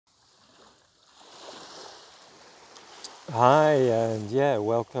Hi, and yeah,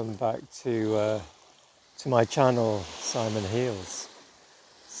 welcome back to my channel, Simon Heals.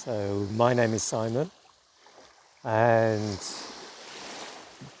 So my name is Simon, and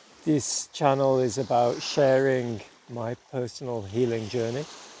this channel is about sharing my personal healing journey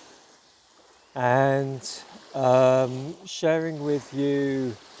and sharing with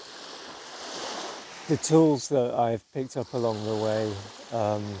you the tools that I've picked up along the way,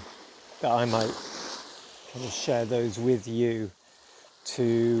 that I might kind of share those with you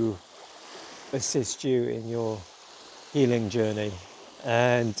to assist you in your healing journey.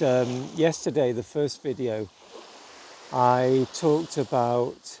 And yesterday, the first video, I talked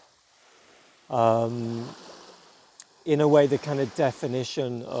about, in a way, the kind of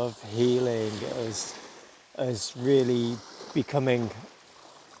definition of healing as really becoming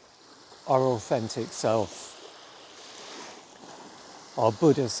our authentic self, our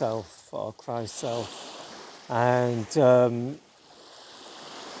Buddha self, our Christ self. And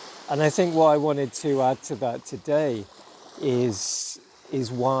I think what I wanted to add to that today is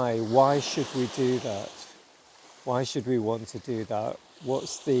why should we do that? Why should we want to do that?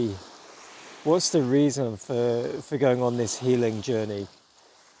 What's the reason for going on this healing journey?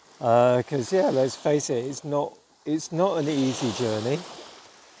 Because let's face it, it's not an easy journey,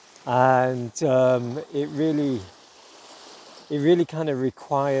 and it really kind of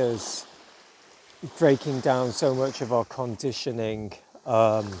requires breaking down so much of our conditioning,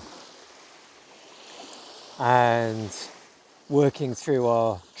 and working through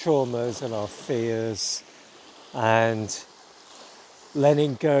our traumas and our fears, and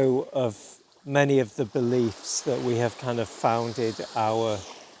letting go of many of the beliefs that we have kind of founded our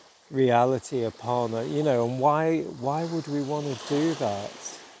reality upon. And why would we want to do that?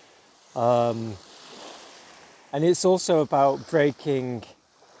 And it's also about breaking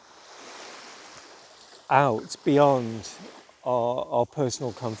out beyond our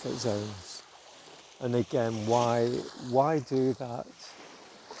personal comfort zones. And again, why do that?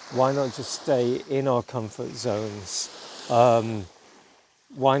 Why not just stay in our comfort zones?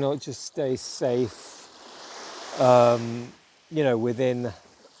 Why not just stay safe, within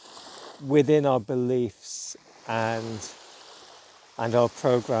our beliefs and our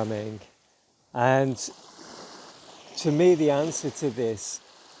programming? And to me, the answer to this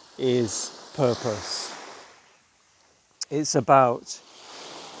is purpose. It's about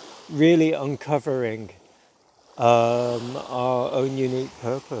really uncovering our own unique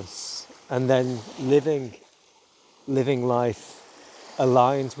purpose, and then living life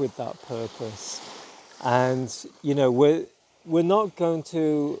aligned with that purpose. And we're not going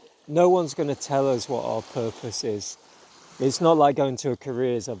to. No one's going to tell us what our purpose is. It's not like going to a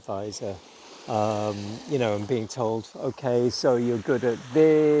careers advisor, and being told, okay, so you're good at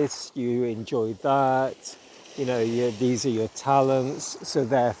this, you enjoy that. These are your talents, so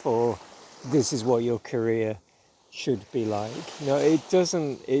therefore this is what your career should be like. It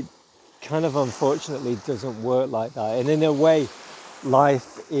doesn't. It kind of unfortunately doesn't work like that. And in a way,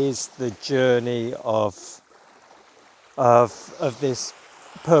 life is the journey of this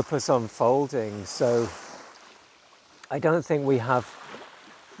purpose unfolding. So I don't think we have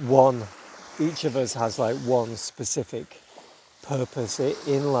one. Each of us has like one specific purpose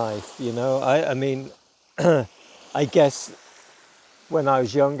in life. I mean. I guess when I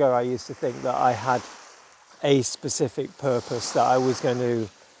was younger, I used to think that I had a specific purpose, that I was going to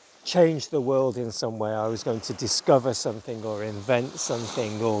change the world in some way. I was going to discover something or invent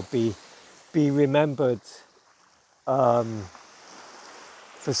something or be remembered for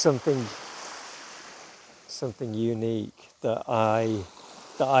something unique that I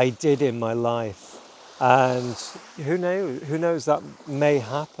did in my life. And who knows, that may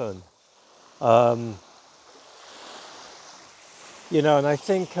happen. And I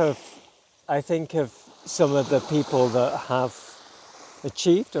think of some of the people that have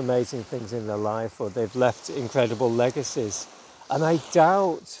achieved amazing things in their life, or they've left incredible legacies. And I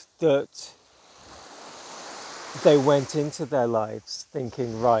doubt that they went into their lives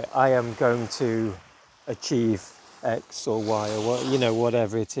thinking, right, I am going to achieve X or Y or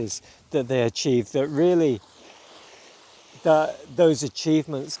whatever it is that they achieved. That really, that those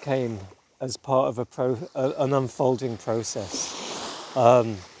achievements came as part of an unfolding process.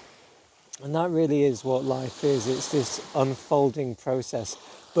 And that really is what life is. It's this unfolding process.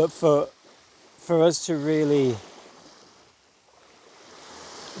 But for us to really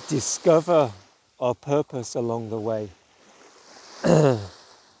discover our purpose along the way,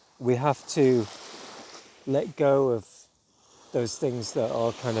 we have to let go of those things that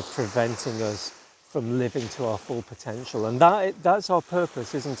are kind of preventing us from living to our full potential. And that's our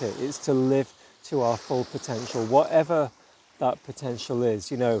purpose, isn't it? It's to live to our full potential. Whatever that potential is.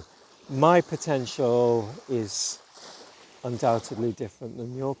 You know, my potential is undoubtedly different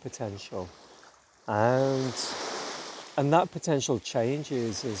than your potential, and that potential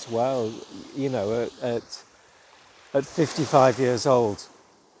changes as well. You know, at 55 years old,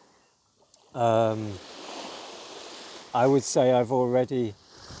 I would say I've already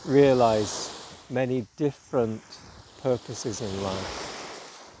realized many different purposes in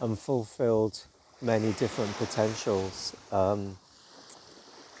life and fulfilled many different potentials.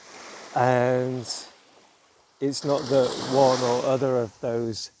 And it's not that one or other of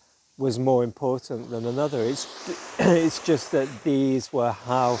those was more important than another. It's just that these were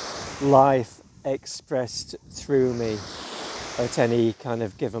how life expressed through me at any kind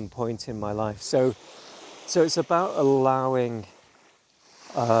of given point in my life. So it's about allowing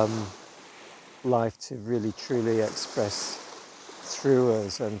life to really truly express through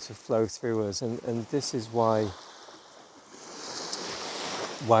us and to flow through us, and this is why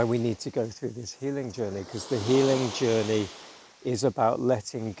we need to go through this healing journey, because the healing journey is about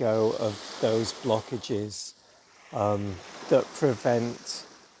letting go of those blockages that prevent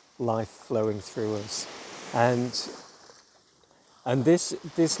life flowing through us, and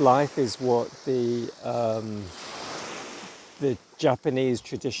this life is what the Japanese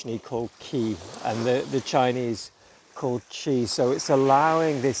traditionally call ki, and the Chinese called chi. So it's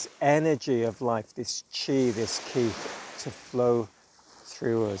allowing this energy of life, this chi, this ki, to flow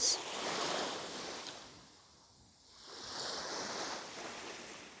through us.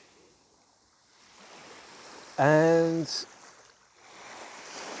 And,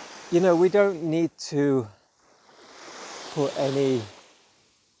 you know, we don't need to put any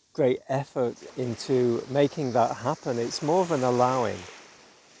great effort into making that happen. It's more of an allowing.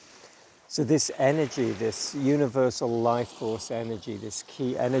 So this energy, this universal life force energy, this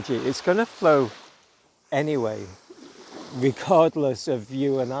key energy, it's going to flow anyway, regardless of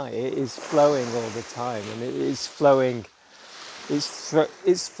you and I. It is flowing all the time, and it is flowing.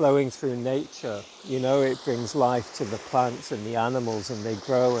 It's flowing through nature. You know, it brings life to the plants and the animals, and they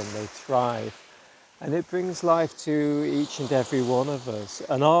grow and they thrive. And it brings life to each and every one of us.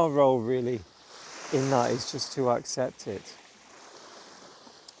 And our role really in that is just to accept it.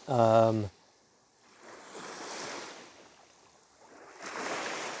 And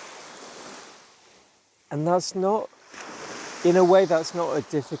that's not, in a way, that's not a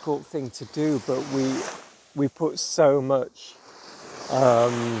difficult thing to do, but we put so much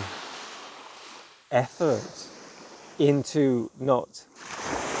effort into not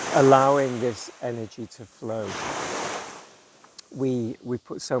allowing this energy to flow. We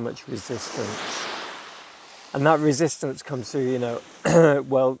put so much resistance, and that resistance comes through, you know,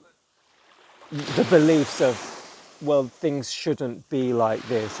 well, the beliefs of, well, things shouldn't be like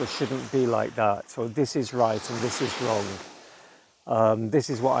this or shouldn't be like that, or this is right and this is wrong. This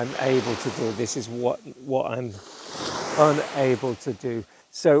is what I'm able to do. This is what I'm unable to do.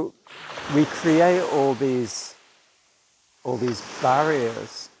 So we create all these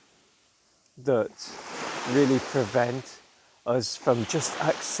barriers that really prevent us from just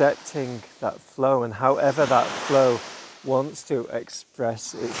accepting that flow, and however that flow wants to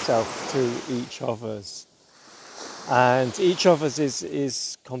express itself through each of us. And each of us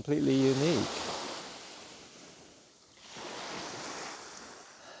is completely unique.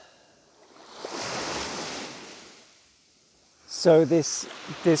 So this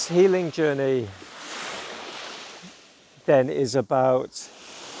healing journey then is about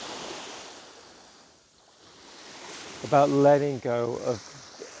letting go of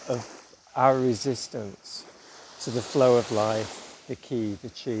our resistance to the flow of life, the ki, the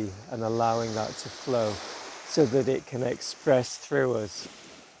chi, and allowing that to flow so that it can express through us.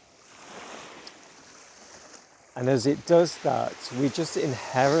 And as it does that, we just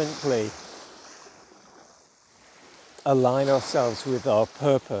inherently align ourselves with our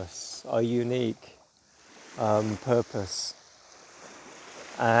purpose, our unique purpose,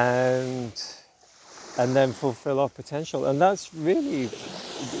 and then fulfill our potential. And that's really,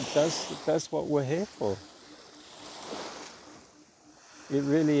 that's what we're here for. It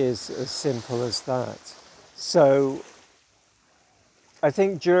really is as simple as that. So I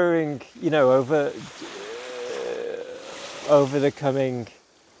think during, you know, over the coming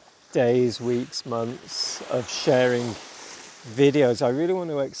days, weeks, months of sharing videos, I really want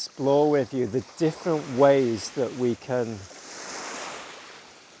to explore with you the different ways that we can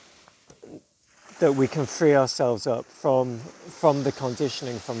free ourselves up from the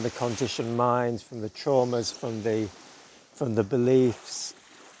conditioning, from the conditioned minds, from the traumas, from the beliefs,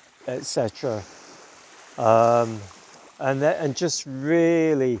 etc. And just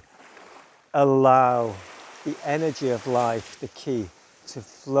really allow the energy of life, the key, to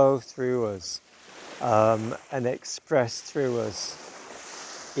flow through us and express through us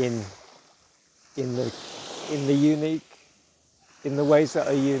in in the in the unique in the ways that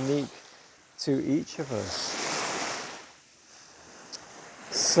are unique to each of us.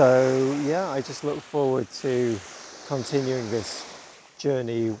 So yeah, I just look forward to continuing this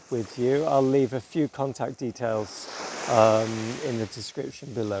journey with you. I'll leave a few contact details in the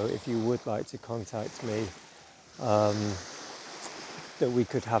description below if you would like to contact me, that we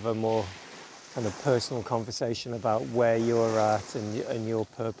could have a more kind of personal conversation about where you're at and your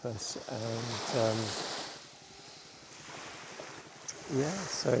purpose. And yeah,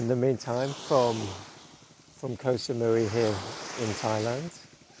 so in the meantime, from Koh Samui here in Thailand,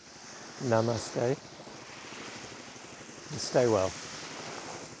 namaste and stay well.